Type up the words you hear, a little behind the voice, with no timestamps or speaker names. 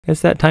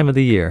It's that time of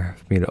the year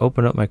for me to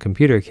open up my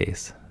computer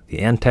case, the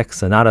Antec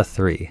Sonata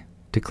III,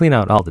 to clean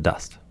out all the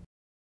dust.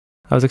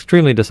 I was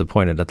extremely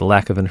disappointed at the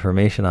lack of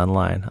information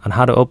online on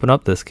how to open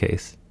up this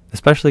case,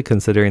 especially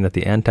considering that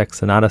the Antec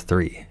Sonata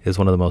III is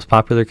one of the most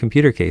popular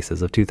computer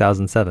cases of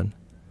 2007.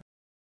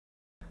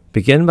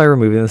 Begin by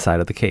removing the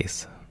side of the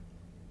case.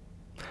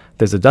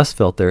 There's a dust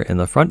filter in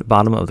the front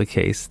bottom of the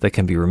case that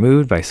can be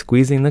removed by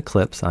squeezing the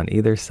clips on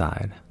either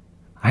side.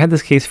 I had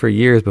this case for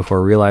years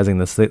before realizing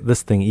this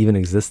thing even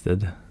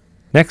existed.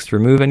 Next,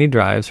 remove any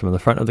drives from the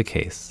front of the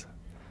case.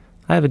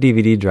 I have a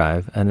DVD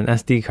drive and an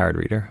SD card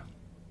reader.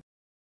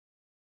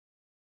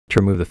 To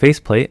remove the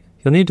faceplate,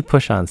 you'll need to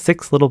push on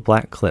 6 little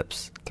black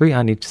clips, 3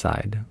 on each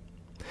side.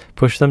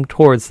 Push them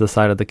towards the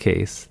side of the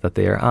case that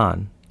they are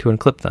on to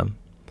unclip them.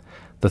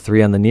 The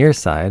 3 on the near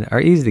side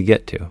are easy to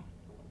get to.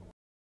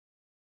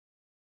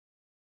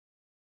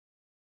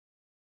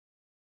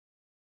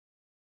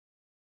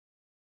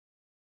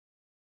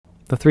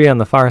 The 3 on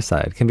the far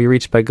side can be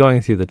reached by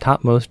going through the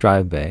topmost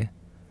drive bay,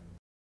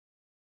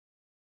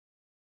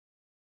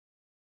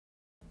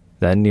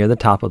 then near the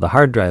top of the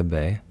hard drive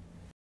bay,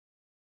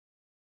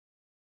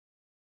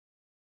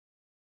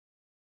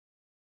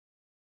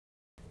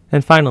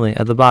 and finally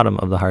at the bottom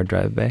of the hard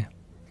drive bay.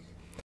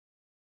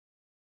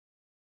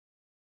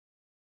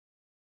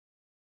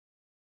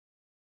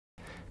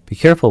 Be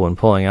careful when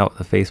pulling out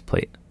the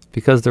faceplate,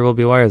 because there will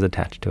be wires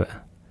attached to it.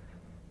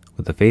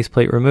 With the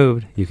faceplate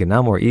removed, you can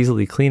now more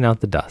easily clean out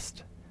the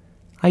dust.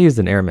 I used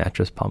an air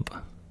mattress pump.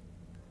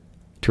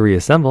 To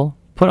reassemble,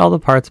 put all the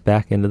parts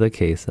back into the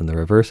case in the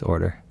reverse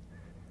order.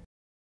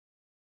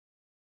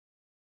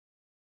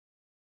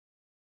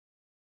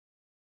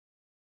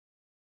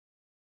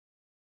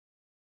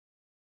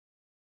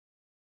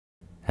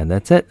 And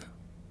that's it.